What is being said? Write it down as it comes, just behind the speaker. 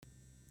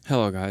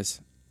Hello,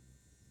 guys.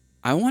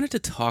 I wanted to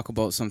talk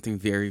about something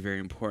very, very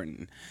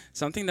important.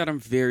 Something that I'm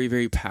very,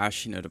 very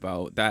passionate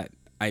about that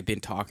I've been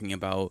talking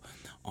about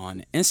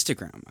on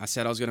Instagram. I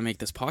said I was going to make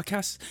this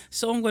podcast,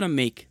 so I'm going to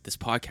make this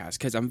podcast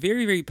because I'm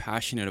very, very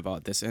passionate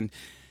about this. And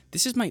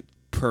this is my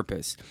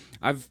purpose.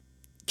 I've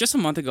just a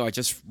month ago, I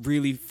just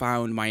really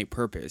found my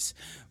purpose.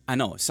 I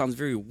know it sounds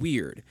very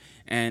weird.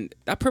 And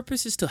that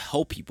purpose is to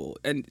help people.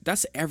 And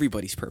that's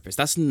everybody's purpose.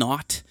 That's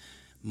not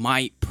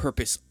my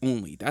purpose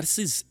only. That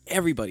is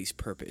everybody's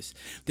purpose.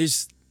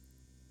 There's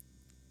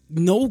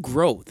no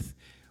growth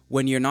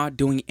when you're not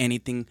doing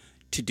anything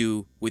to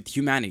do with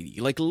humanity.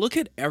 Like, look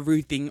at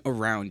everything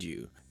around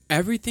you.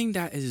 Everything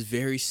that is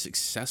very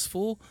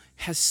successful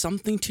has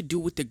something to do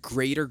with the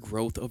greater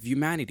growth of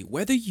humanity,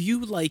 whether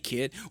you like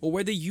it or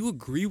whether you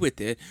agree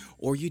with it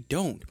or you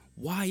don't.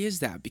 Why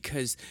is that?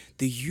 Because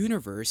the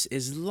universe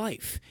is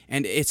life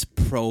and it's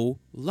pro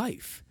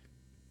life.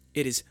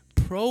 It is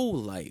pro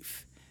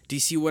life. Do you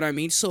see what I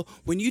mean? So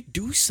when you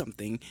do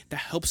something that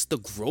helps the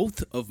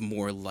growth of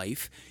more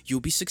life,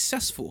 you'll be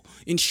successful.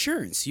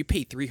 Insurance, you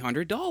pay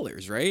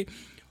 $300, right?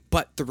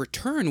 But the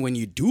return when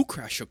you do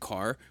crash a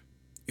car,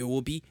 it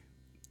will be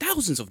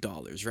thousands of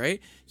dollars, right?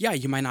 Yeah,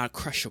 you might not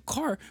crash a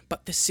car,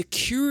 but the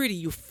security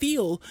you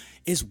feel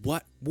is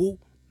what will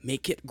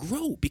make it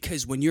grow,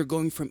 because when you're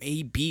going from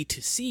A, B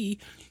to C,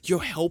 you're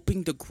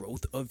helping the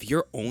growth of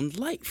your own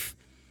life.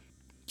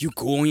 You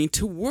going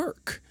to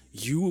work,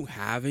 you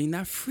having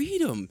that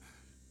freedom.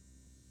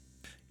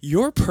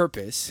 Your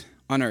purpose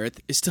on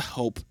earth is to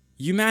help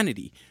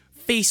humanity.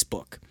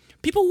 Facebook.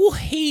 People will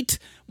hate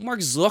Mark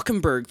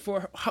Zuckerberg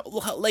for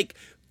like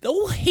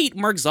they'll hate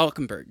Mark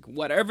Zuckerberg,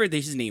 whatever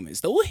his name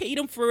is. They'll hate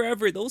him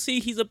forever. They'll say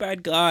he's a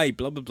bad guy,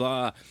 blah blah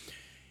blah.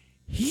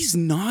 He's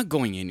not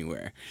going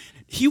anywhere.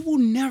 He will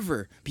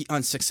never be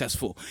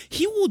unsuccessful.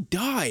 He will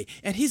die,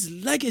 and his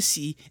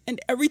legacy and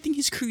everything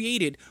he's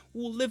created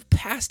will live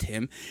past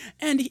him,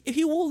 and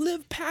he will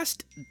live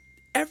past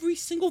every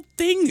single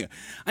thing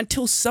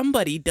until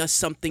somebody does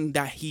something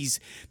that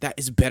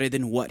is better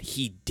than what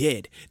he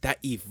did,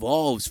 that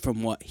evolves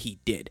from what he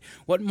did.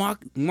 What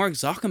Mark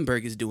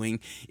Zuckerberg is doing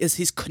is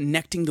he's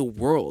connecting the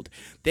world.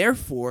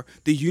 Therefore,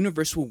 the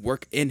universe will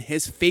work in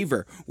his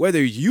favor,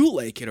 whether you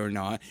like it or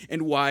not.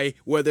 And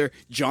whether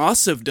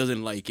Joseph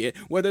doesn't like it,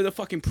 whether the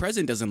fucking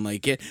president doesn't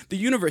like it, the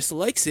universe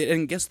likes it.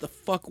 And guess the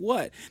fuck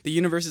what? The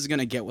universe is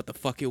gonna get what the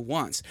fuck it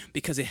wants,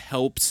 because it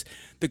helps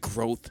the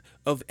growth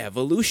of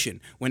evolution.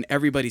 When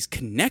everybody's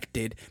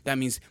connected, that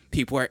means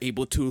people are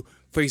able to,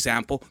 for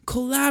example,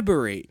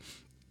 collaborate.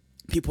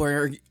 People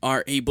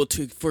are able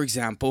to, for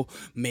example,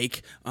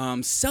 make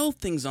sell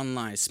things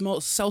online,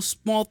 sell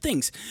small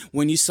things.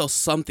 When you sell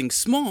something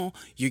small,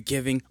 you're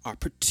giving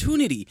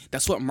opportunity.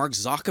 That's what Mark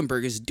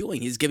Zuckerberg is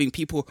doing. He's giving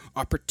people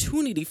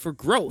opportunity for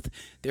growth.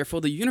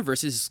 Therefore, the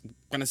universe is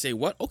gonna say,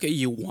 "What? Okay,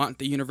 you want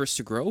the universe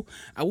to grow?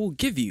 I will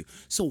give you."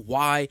 So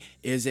why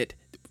is it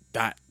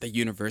that the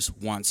universe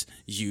wants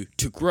you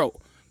to grow?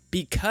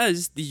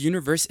 Because the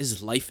universe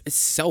is life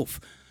itself.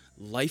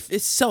 Life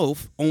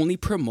itself only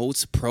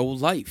promotes pro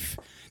life.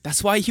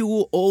 That's why he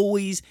will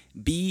always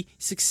be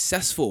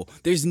successful.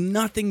 There's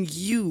nothing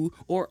you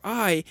or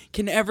I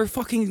can ever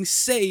fucking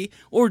say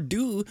or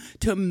do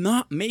to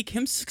not make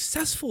him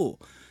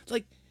successful.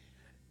 Like,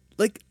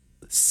 like,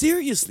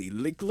 seriously,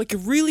 like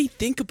really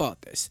think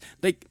about this.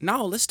 Like,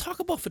 now let's talk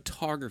about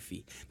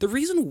photography. The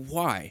reason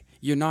why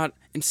you're not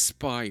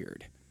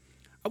inspired,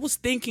 I was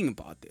thinking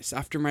about this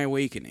after my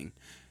awakening.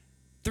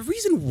 The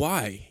reason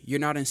why you're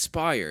not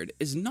inspired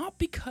is not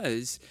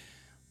because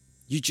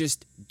you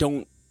just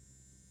don't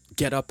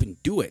get up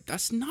and do it.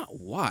 That's not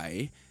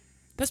why.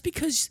 That's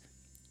because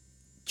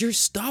you're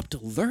stopped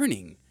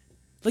learning.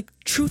 Like,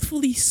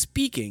 truthfully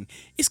speaking,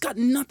 it's got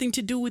nothing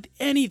to do with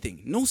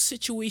anything. No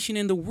situation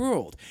in the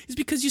world. It's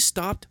because you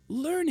stopped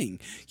learning.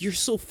 You're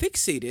so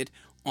fixated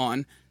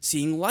on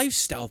seeing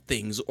lifestyle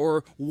things,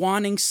 or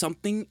wanting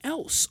something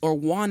else, or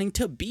wanting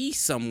to be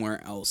somewhere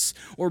else,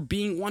 or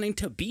wanting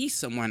to be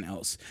someone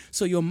else.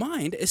 So your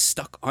mind is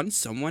stuck on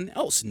someone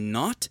else,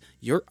 not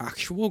your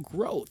actual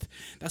growth.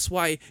 That's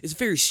why it's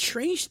very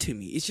strange to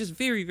me. It's just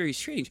very, very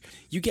strange.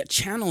 You get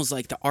channels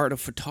like The Art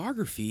of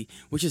Photography,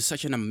 which is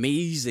such an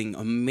amazing,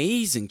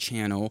 amazing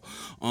channel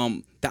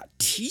that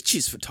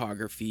teaches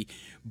photography,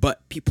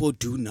 but people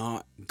do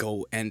not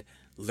go and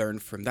learn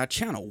from that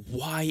channel.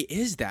 Why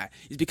is that?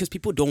 It's because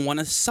people don't want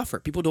to suffer.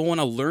 People don't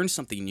want to learn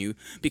something new,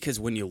 because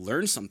when you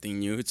learn something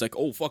new, it's like,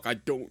 oh fuck, I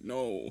don't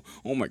know.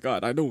 Oh my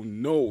god, I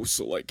don't know.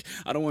 So like,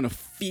 I don't want to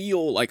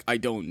feel like I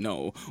don't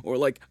know, or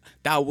like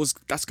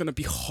that's going to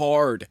be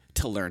hard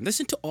to learn.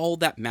 Listen to all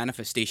that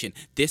manifestation.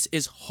 This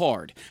is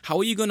hard. How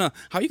are you going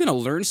to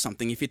learn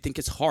something if you think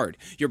it's hard?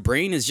 Your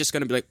brain is just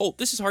going to be like, "Oh,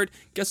 this is hard.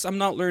 Guess I'm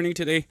not learning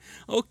today."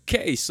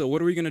 Okay, so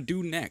what are we going to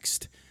do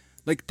next?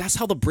 Like, that's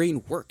how the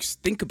brain works.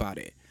 Think about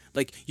it.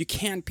 Like, you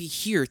can't be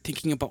here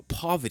thinking about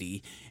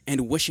poverty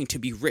and wishing to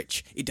be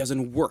rich. It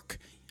doesn't work.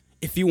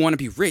 If you want to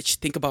be rich,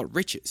 think about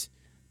riches.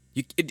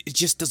 It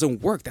just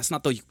doesn't work. That's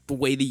not the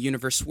way the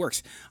universe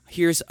works.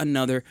 Here's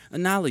another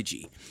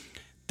analogy.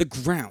 The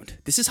ground.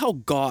 This is how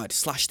God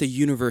slash the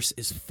universe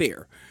is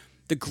fair.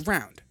 The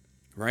ground,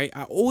 right?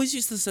 I always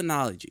use this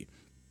analogy.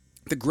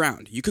 The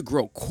ground. You could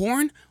grow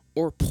corn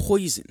or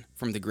poison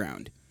from the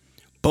ground.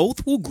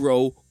 Both will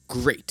grow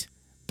great.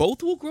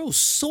 Both will grow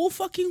so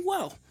fucking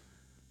well,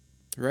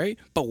 right?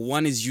 But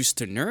one is used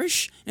to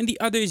nourish and the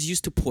other is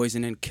used to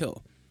poison and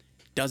kill.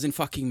 Doesn't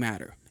fucking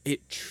matter.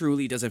 It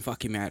truly doesn't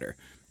fucking matter.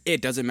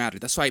 It doesn't matter.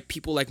 That's why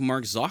people like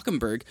Mark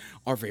Zuckerberg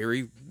are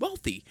very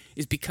wealthy,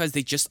 is because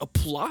they just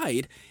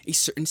applied a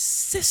certain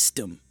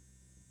system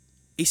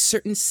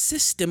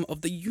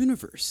of the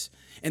universe.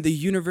 And the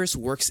universe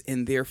works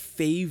in their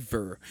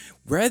favor.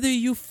 Whether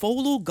you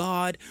follow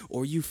God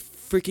or you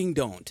freaking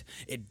don't,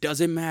 it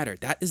doesn't matter.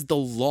 That is the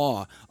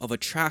law of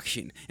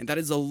attraction, and that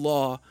is the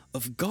law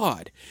of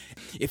God.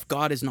 If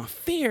God is not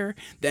fair,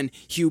 then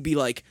he'll be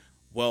like,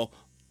 well,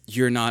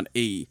 you're not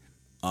a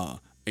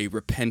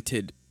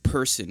repented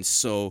person,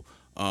 so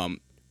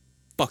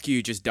fuck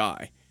you, just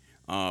die.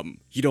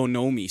 You don't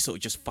know me, so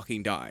just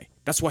fucking die.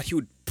 That's what he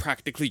would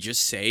practically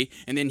just say,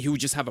 and then he would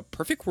just have a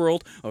perfect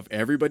world of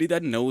everybody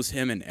that knows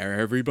him and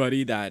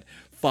everybody that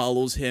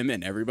follows him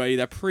and everybody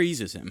that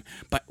praises him.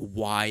 But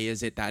why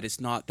is it that it's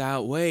not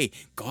that way?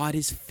 God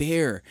is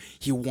fair.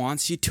 He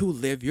wants you to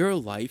live your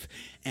life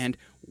and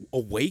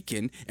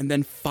awaken and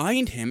then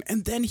find him,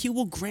 and then he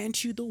will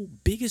grant you the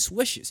biggest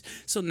wishes.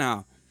 So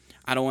now,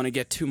 I don't want to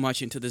get too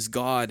much into this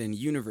God and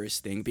universe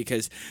thing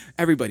because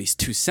everybody's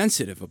too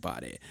sensitive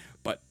about it.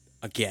 But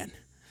again,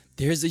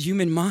 there's a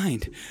human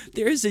mind.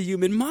 There is a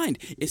human mind.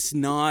 It's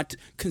not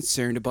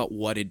concerned about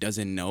what it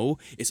doesn't know.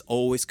 It's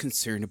always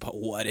concerned about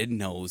what it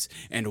knows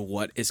and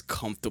what is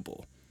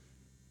comfortable.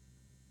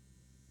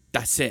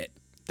 That's it.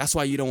 That's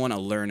why you don't want to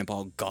learn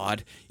about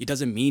God. It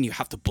doesn't mean you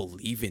have to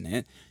believe in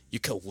it. You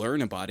can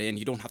learn about it and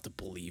you don't have to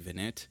believe in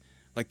it.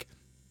 Like,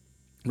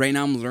 right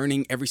now, I'm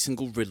learning every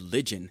single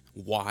religion.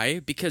 Why?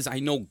 Because I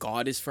know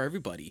God is for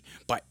everybody.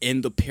 But in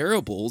the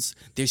parables,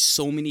 there's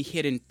so many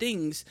hidden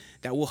things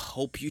that will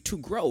help you to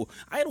grow.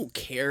 I don't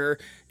care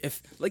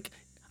if, like,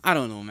 I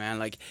don't know, man.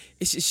 Like,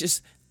 it's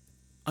just,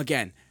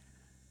 again,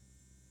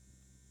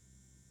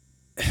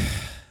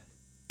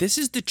 this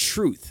is the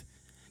truth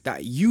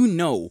that you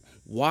know.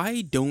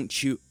 Why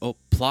don't you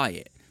apply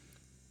it?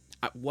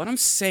 What I'm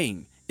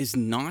saying is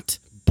not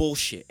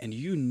bullshit, and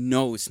you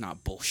know it's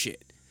not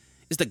bullshit.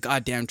 Is the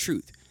goddamn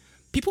truth.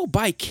 People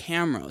buy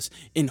cameras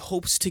in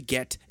hopes to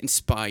get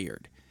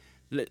inspired.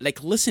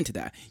 Like, listen to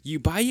that. You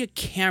buy a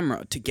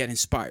camera to get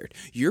inspired.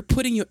 You're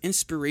putting your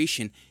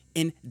inspiration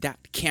in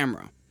that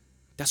camera.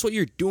 That's what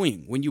you're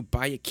doing when you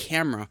buy a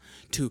camera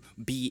to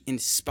be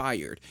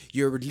inspired.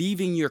 You're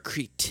leaving your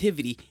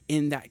creativity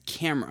in that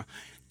camera.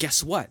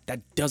 Guess what?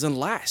 That doesn't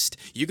last.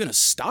 You're going to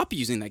stop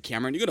using that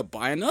camera and you're going to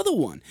buy another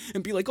one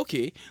and be like,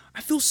 okay, I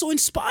feel so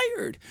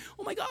inspired.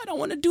 Oh my God, I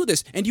want to do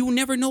this. And you will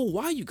never know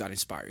why you got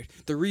inspired.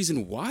 The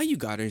reason why you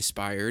got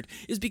inspired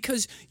is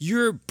because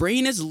your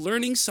brain is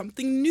learning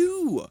something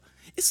new.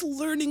 It's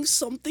learning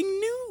something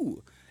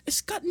new. It's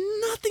got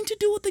nothing to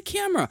do with the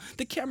camera.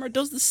 The camera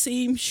does the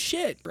same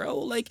shit, bro.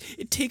 Like,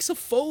 it takes a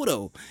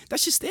photo.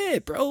 That's just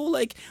it, bro.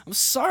 Like, I'm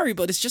sorry,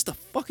 but it's just a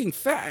fucking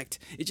fact.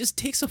 It just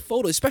takes a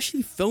photo,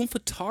 especially film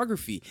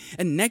photography.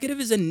 A negative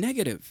is a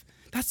negative.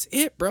 That's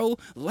it, bro.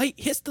 Light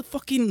hits the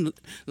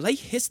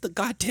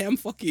goddamn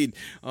fucking,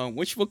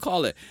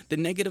 the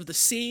negative the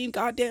same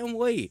goddamn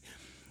way.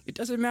 It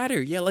doesn't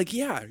matter.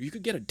 Yeah, you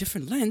could get a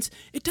different lens.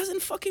 It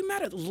doesn't fucking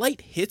matter. The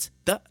light hits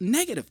the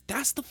negative.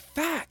 That's the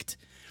fact.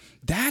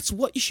 That's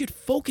what you should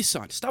focus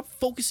on. Stop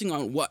focusing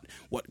on what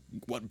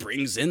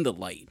brings in the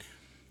light,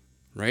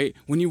 right?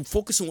 When you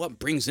focus on what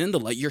brings in the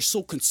light, you're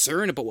so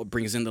concerned about what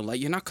brings in the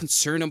light. You're not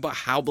concerned about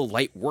how the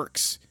light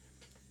works.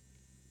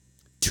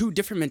 Two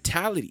different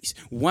mentalities.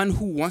 One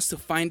who wants to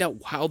find out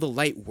how the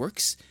light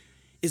works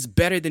is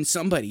better than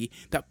somebody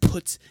that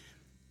puts...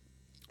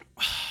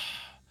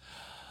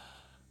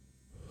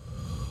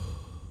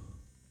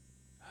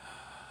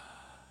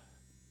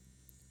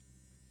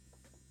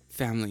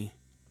 Family.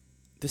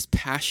 This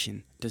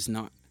passion does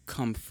not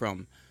come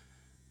from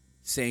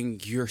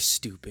saying you're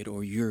stupid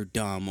or you're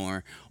dumb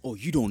or, oh,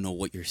 you don't know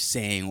what you're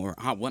saying or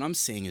what I'm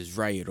saying is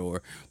right,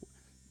 or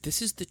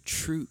this is the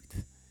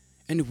truth.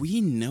 And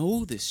we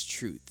know this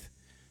truth.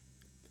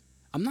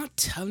 I'm not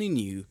telling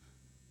you,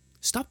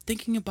 stop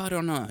thinking about it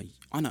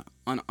on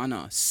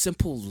a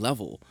simple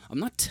level. I'm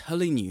not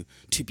telling you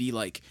to be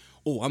like,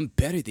 oh, I'm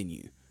better than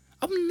you.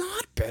 I'm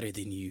not better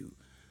than you.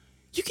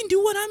 You can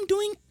do what I'm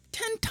doing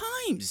 10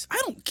 times.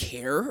 I don't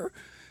care.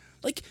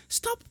 Like,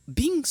 stop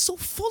being so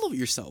full of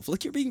yourself.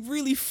 Like, you're being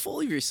really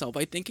full of yourself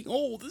by thinking,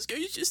 oh, this guy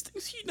just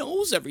thinks he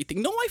knows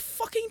everything. No, I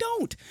fucking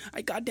don't.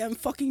 I goddamn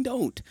fucking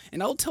don't.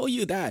 And I'll tell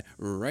you that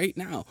right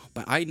now.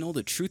 But I know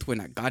the truth when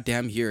I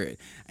goddamn hear it.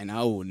 And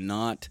I will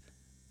not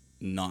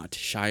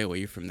shy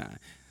away from that.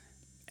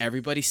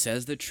 Everybody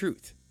says the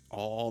truth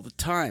all the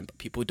time, but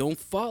people don't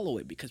follow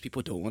it because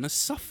people don't want to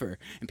suffer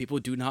and people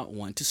do not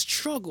want to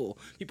struggle.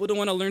 People don't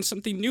want to learn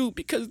something new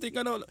because they're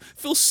gonna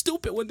feel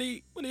stupid when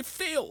it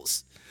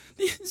fails.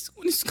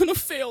 When it's gonna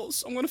fail,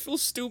 so I'm gonna feel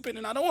stupid,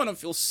 and I don't want to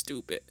feel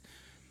stupid.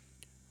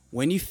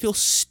 when you feel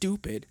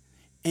stupid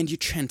and you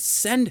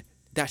transcend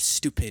that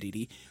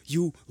stupidity,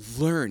 you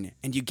learn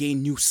and you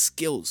gain new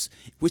skills,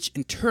 which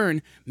in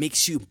turn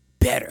makes you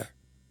better.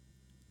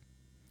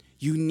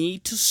 You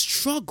need to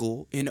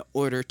struggle in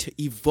order to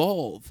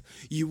evolve.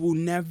 You will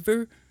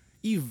never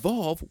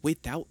evolve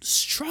without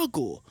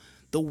struggle.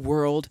 The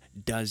world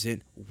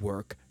doesn't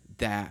work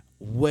that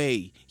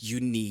way. You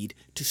need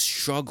to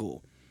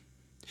struggle.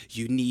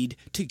 You need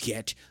to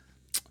get.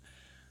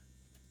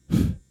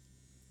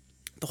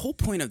 The whole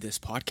point of this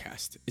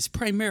podcast is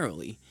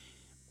primarily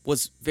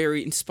was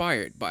very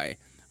inspired by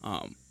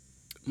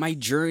my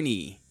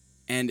journey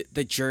and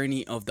the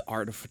journey of the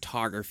art of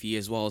photography,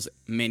 as well as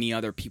many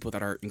other people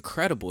that are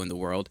incredible in the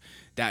world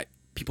that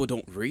people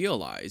don't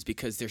realize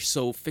because they're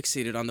so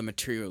fixated on the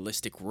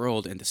materialistic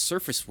world and the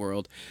surface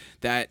world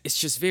that it's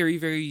just very,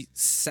 very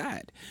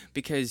sad.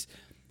 Because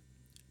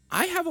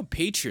I have a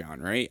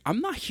Patreon, right? I'm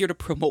not here to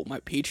promote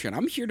my Patreon.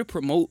 I'm here to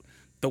promote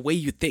the way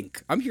you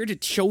think. I'm here to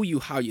show you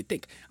how you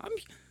think.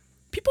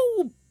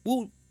 People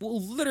will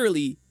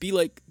literally be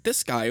like,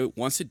 this guy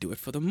wants to do it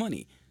for the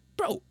money.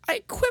 Bro,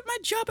 I quit my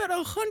job at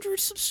 100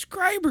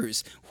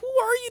 subscribers. Who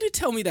are you to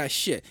tell me that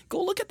shit?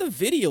 Go look at the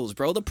videos,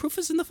 bro. The proof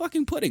is in the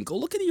fucking pudding. Go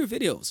look at your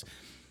videos.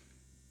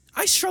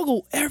 I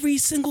struggle every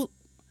single...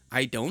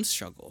 I don't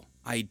struggle.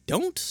 I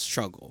don't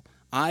struggle.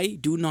 I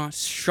do not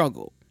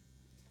struggle.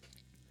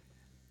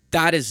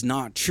 That is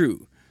not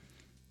true.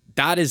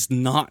 That is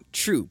not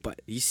true.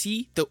 But you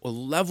see the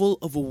level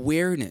of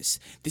awareness.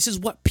 This is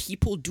what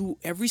people do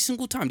every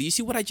single time. Do you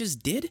see what I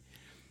just did?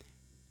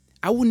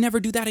 I will never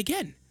do that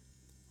again.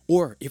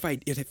 Or if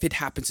it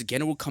happens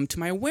again, it will come to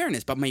my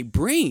awareness. But my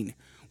brain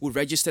will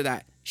register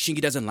that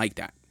Shingy doesn't like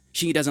that.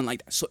 Shingy doesn't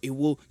like that. So it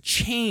will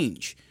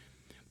change.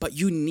 But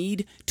you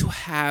need to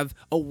have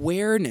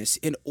awareness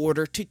in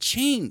order to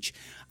change.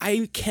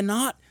 I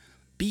cannot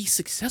be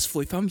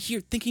successful if I'm here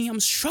thinking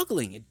I'm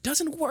struggling. It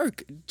doesn't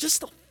work. It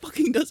just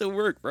fucking doesn't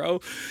work, bro.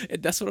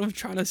 And that's what I'm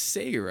trying to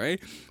say, right?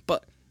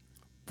 But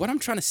what I'm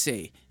trying to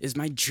say is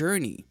my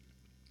journey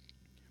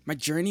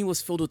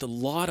was filled with a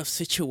lot of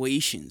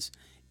situations.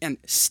 And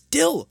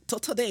still, till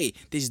today,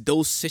 there's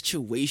those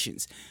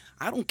situations.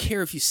 I don't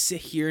care if you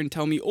sit here and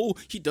tell me, oh,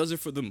 he does it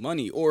for the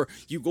money. Or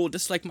you go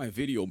dislike my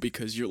video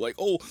because you're like,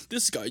 oh,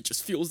 this guy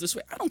just feels this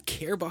way. I don't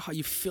care about how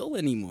you feel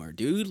anymore,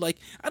 dude. Like,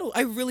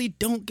 I really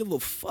don't give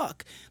a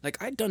fuck.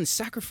 Like, I done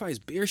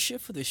sacrificed bear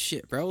shit for this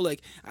shit, bro.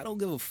 Like, I don't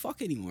give a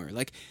fuck anymore.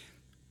 Like,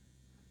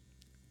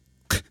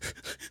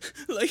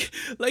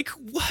 like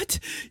what?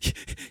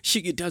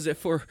 She does it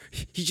for,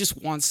 he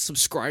just wants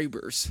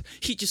subscribers.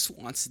 He just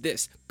wants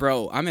this.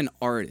 Bro, I'm an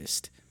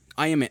artist.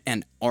 I am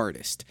an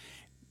artist.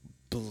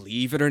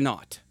 Believe it or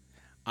not,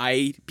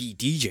 I be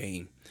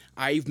DJing.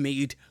 I've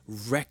made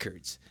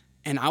records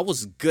and I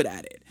was good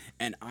at it.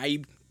 And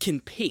I can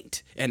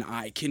paint and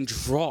I can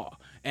draw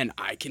and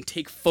I can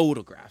take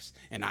photographs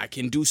and I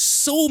can do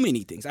so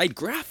many things. I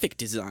graphic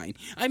design,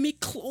 I make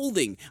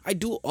clothing, I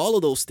do all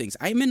of those things.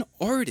 I'm an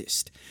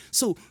artist.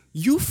 So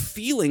you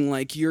feeling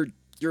like you're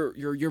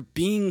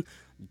being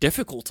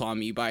difficult on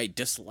me by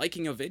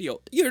disliking a video,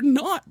 you're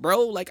not,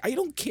 bro. Like, I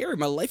don't care.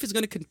 My life is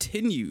gonna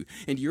continue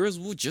and yours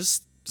will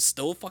just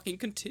still fucking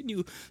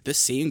continue the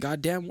same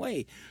goddamn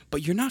way.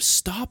 But you're not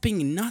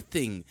stopping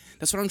nothing.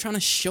 That's what I'm trying to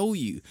show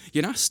you.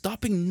 You're not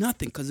stopping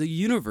nothing because the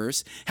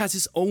universe has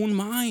its own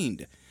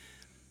mind.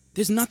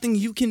 There's nothing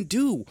you can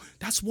do.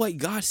 That's what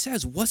God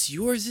says. What's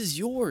yours is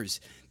yours.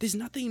 There's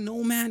nothing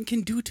no man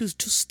can do to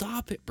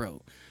stop it,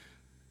 bro.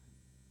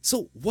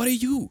 So what are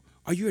you?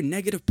 Are you a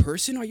negative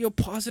person or are you a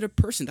positive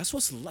person? That's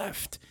what's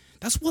left.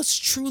 That's what's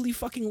truly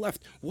fucking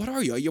left. What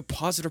are you? Are you a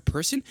positive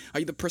person?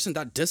 Are you the person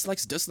that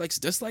dislikes,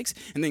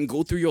 and then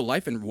go through your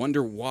life and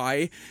wonder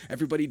why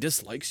everybody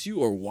dislikes you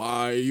or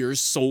why you're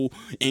so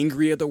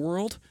angry at the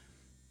world?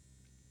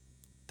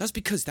 That's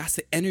because that's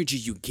the energy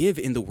you give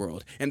in the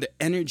world, and the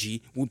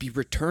energy will be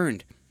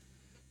returned.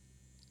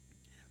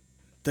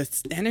 The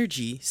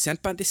energy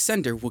sent by the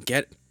sender will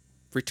get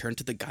returned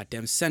to the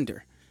goddamn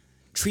sender.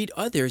 Treat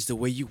others the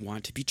way you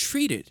want to be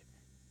treated.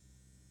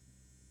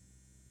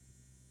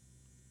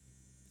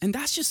 And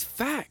that's just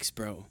facts,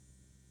 bro.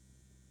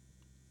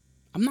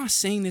 I'm not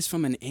saying this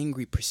from an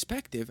angry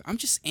perspective. I'm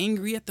just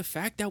angry at the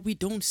fact that we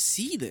don't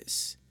see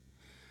this.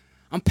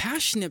 I'm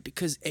passionate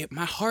because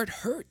my heart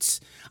hurts.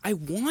 I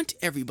want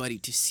everybody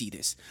to see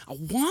this. I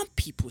want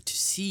people to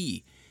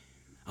see.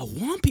 I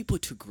want people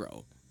to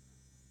grow.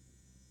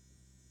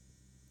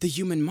 The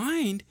human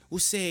mind will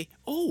say,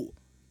 oh,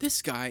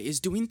 this guy is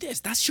doing this.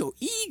 That's your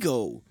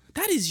ego.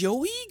 That is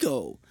your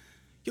ego.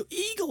 Your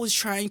ego is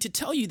trying to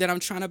tell you that I'm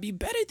trying to be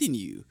better than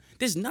you.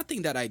 There's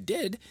nothing that I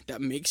did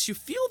that makes you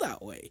feel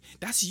that way.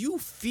 That's you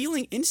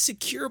feeling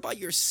insecure about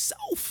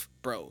yourself,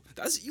 bro.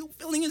 That's you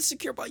feeling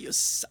insecure about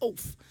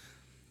yourself.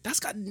 That's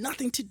got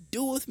nothing to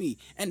do with me.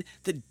 And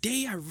the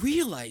day I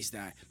realized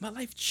that, my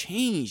life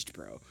changed,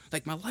 bro.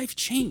 Like, my life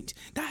changed.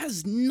 That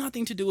has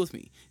nothing to do with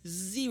me.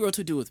 Zero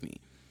to do with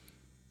me.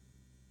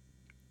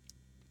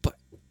 But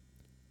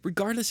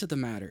regardless of the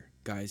matter,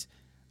 guys,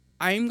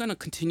 I'm going to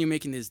continue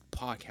making this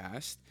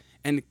podcast.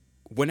 And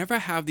Whenever I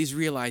have these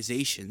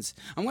realizations,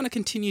 I'm going to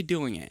continue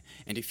doing it.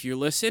 And if you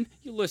listen,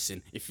 you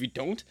listen. If you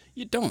don't,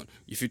 you don't.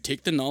 If you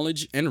take the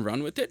knowledge and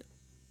run with it,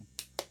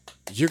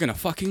 you're going to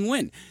fucking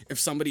win. If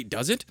somebody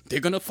doesn't,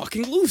 they're going to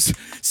fucking lose.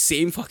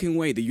 Same fucking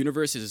way. The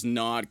universe is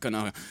not going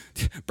to...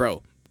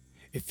 Bro,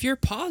 if you're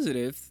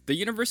positive, the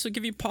universe will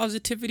give you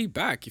positivity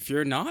back. If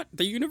you're not,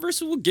 the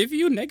universe will give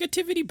you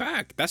negativity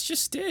back. That's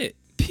just it.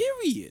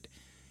 Period.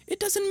 It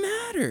doesn't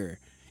matter.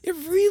 It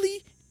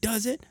really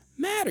doesn't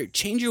matter.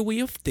 Change your way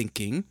of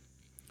thinking,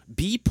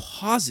 be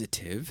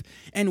positive,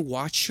 and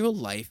watch your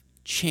life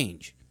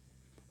change.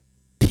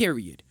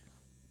 Period.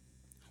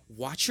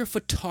 Watch your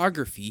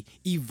photography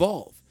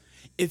evolve.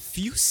 If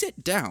you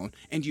sit down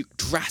and you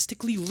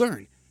drastically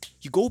learn,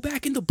 you go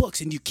back in the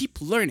books and you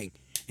keep learning,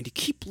 and you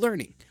keep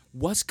learning,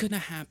 what's going to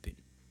happen?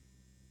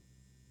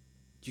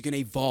 You're going to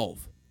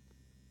evolve.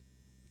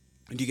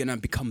 And you're going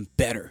to become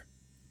better.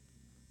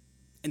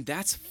 And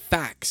that's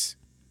facts.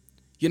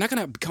 You're not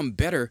going to become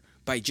better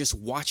by just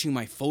watching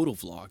my photo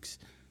vlogs.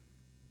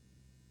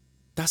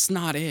 That's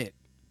not it.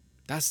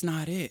 That's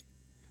not it.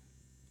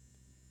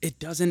 It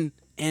doesn't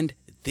end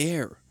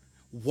there.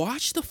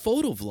 Watch the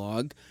photo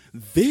vlog,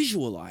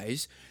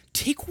 visualize,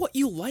 take what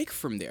you like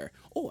from there.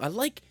 Oh, I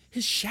like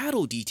his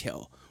shadow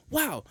detail.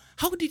 Wow,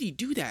 how did he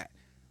do that?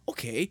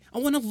 Okay, I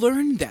want to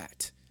learn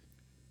that.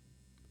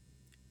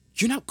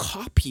 You're not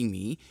copying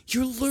me,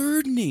 you're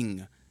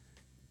learning.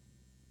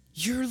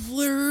 You're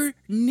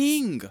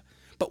learning.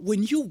 But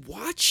when you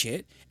watch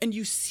it and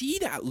you see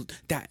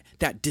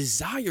that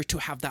desire to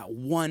have that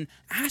one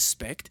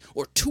aspect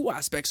or two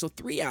aspects or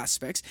three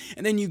aspects,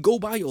 and then you go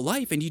by your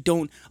life and you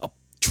don't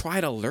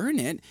try to learn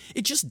it,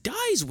 it just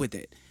dies with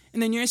it.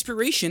 And then your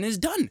inspiration is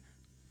done.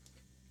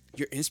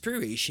 Your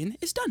inspiration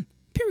is done.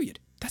 Period.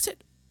 That's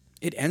it.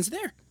 It ends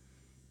there.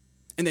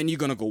 And then you're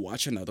going to go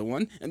watch another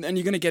one, and then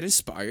you're going to get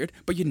inspired,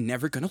 but you're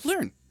never going to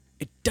learn.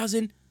 It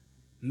doesn't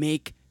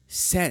make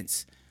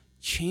sense.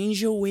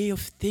 Change your way of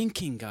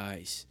thinking,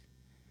 guys.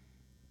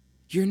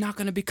 You're not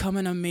going to become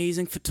an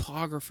amazing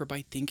photographer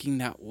by thinking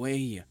that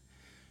way.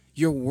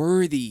 You're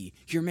worthy.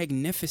 You're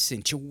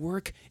magnificent. Your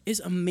work is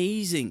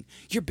amazing.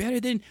 You're better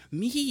than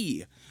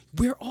me.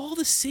 We're all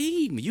the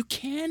same. You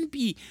can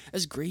be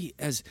as great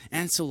as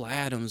Ansel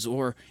Adams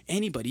or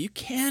anybody. You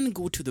can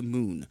go to the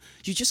moon.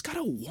 You just got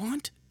to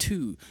want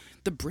to.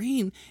 The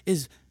brain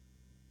is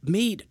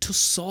made to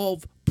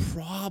solve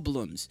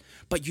problems,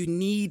 but you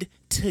need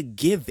to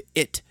give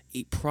it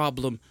a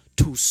problem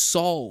to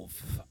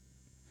solve.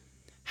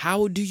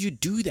 How do you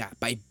do that?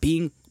 By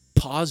being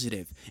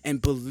positive and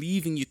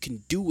believing you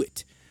can do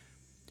it.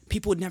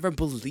 People never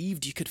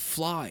believed you could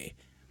fly,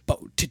 but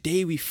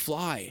today we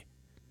fly.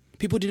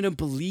 People didn't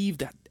believe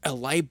that a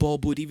light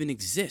bulb would even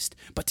exist,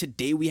 but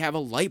today we have a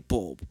light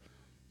bulb.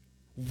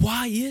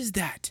 Why is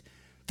that?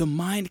 The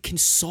mind can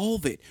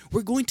solve it.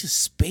 We're going to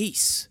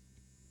space.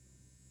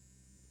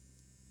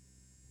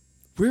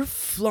 We're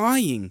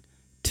flying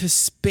to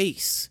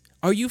space.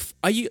 Are you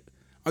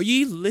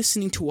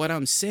listening to what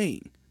I'm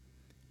saying?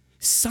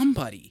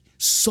 Somebody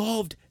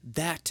solved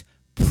that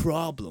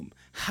problem.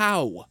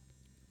 How?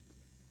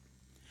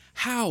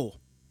 How?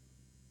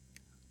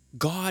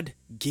 God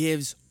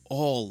gives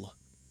all.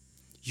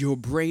 Your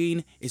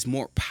brain is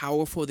more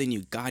powerful than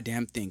you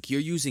goddamn think. You're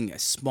using a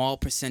small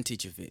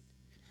percentage of it.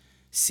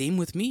 Same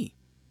with me,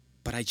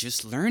 but I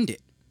just learned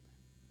it.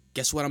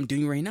 Guess what I'm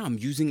doing right now? I'm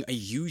using a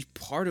huge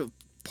part of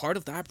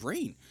that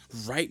brain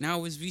right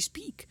now as we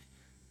speak.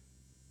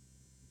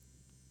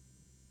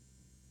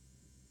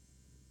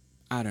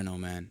 I don't know,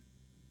 man.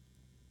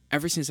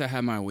 Ever since I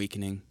had my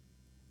awakening,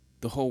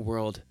 the whole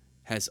world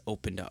has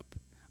opened up.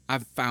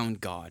 I've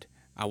found God.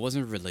 I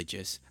wasn't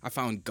religious. I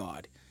found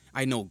God.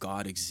 I know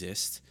God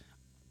exists.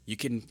 You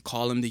can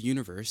call him the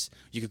universe.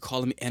 You could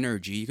call him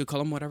energy. You could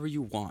call him whatever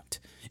you want.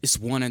 It's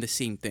one and the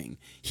same thing.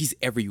 He's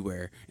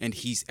everywhere and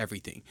he's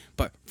everything.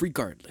 But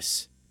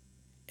regardless,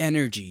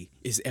 energy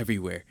is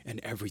everywhere and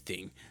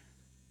everything.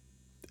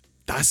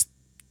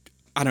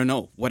 I don't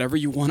know, whatever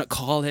you want to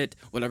call it,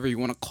 whatever you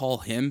want to call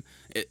him,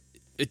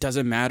 it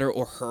doesn't matter,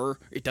 or her,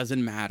 it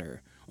doesn't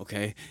matter,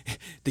 okay?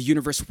 The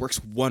universe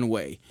works one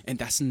way, and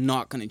that's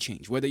not going to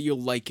change, whether you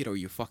like it or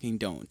you fucking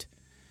don't.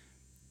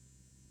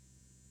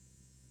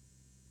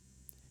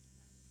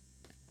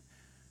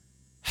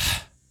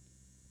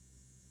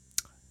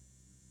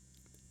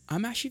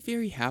 I'm actually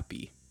very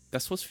happy.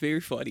 That's what's very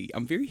funny.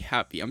 I'm very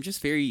happy. I'm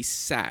just very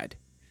sad.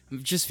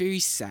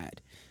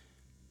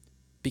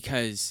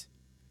 Because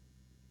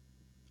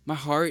my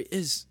heart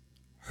is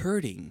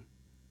hurting.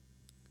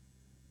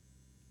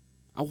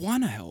 I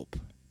want to help.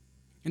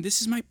 And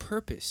this is my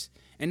purpose.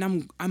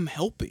 And I'm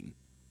helping.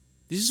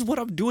 This is what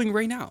I'm doing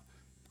right now.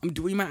 I'm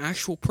doing my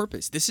actual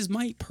purpose. This is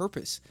my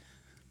purpose.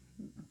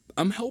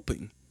 I'm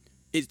helping.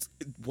 It's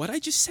what I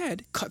just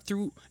said cut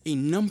through a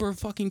number of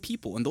fucking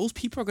people, and those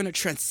people are going to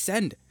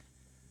transcend.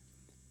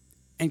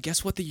 And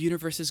guess what the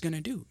universe is going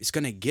to do? It's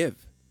going to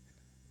give.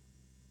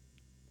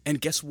 And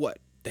guess what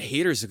the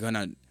haters are going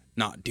to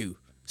not do?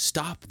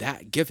 Stop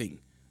that giving.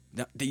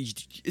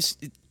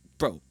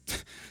 Bro,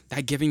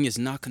 that giving is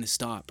not going to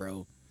stop,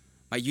 bro.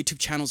 My YouTube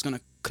channel is going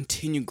to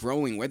continue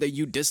growing, whether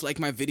you dislike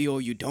my video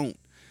or you don't.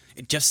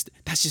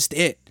 That's just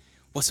it.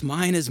 What's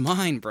mine is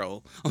mine,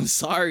 bro. I'm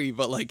sorry,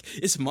 but like,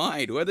 it's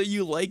mine. Whether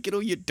you like it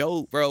or you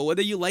don't, bro.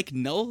 Whether you like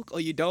Nelk or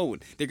you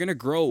don't, they're gonna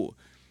grow.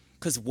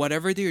 Because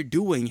whatever they're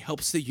doing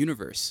helps the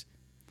universe.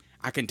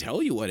 I can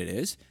tell you what it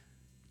is,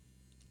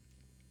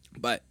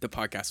 but the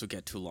podcast will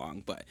get too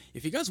long. But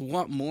if you guys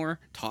want more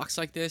talks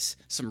like this,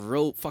 some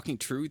real fucking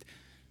truth,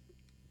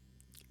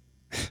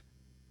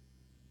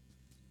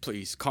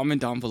 please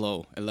comment down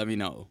below and let me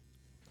know.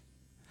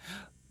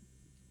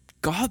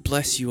 God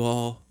bless you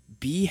all.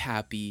 Be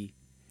happy.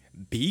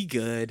 Be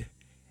good.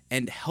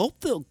 And help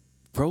the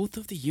growth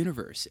of the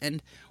universe.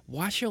 And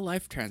watch your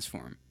life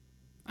transform.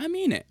 I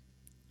mean it.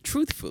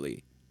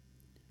 Truthfully.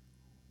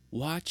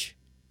 Watch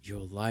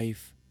your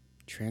life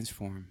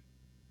transform.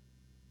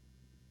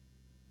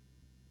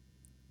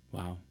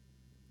 Wow.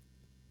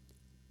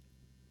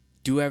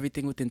 Do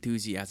everything with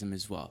enthusiasm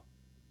as well.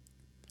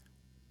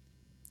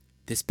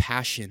 This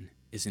passion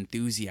is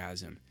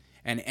enthusiasm.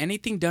 And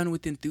anything done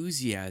with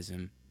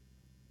enthusiasm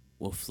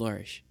will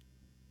flourish.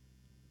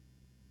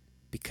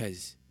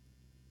 Because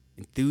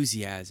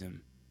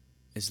enthusiasm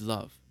is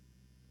love.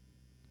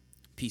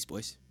 Peace,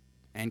 boys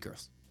and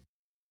girls.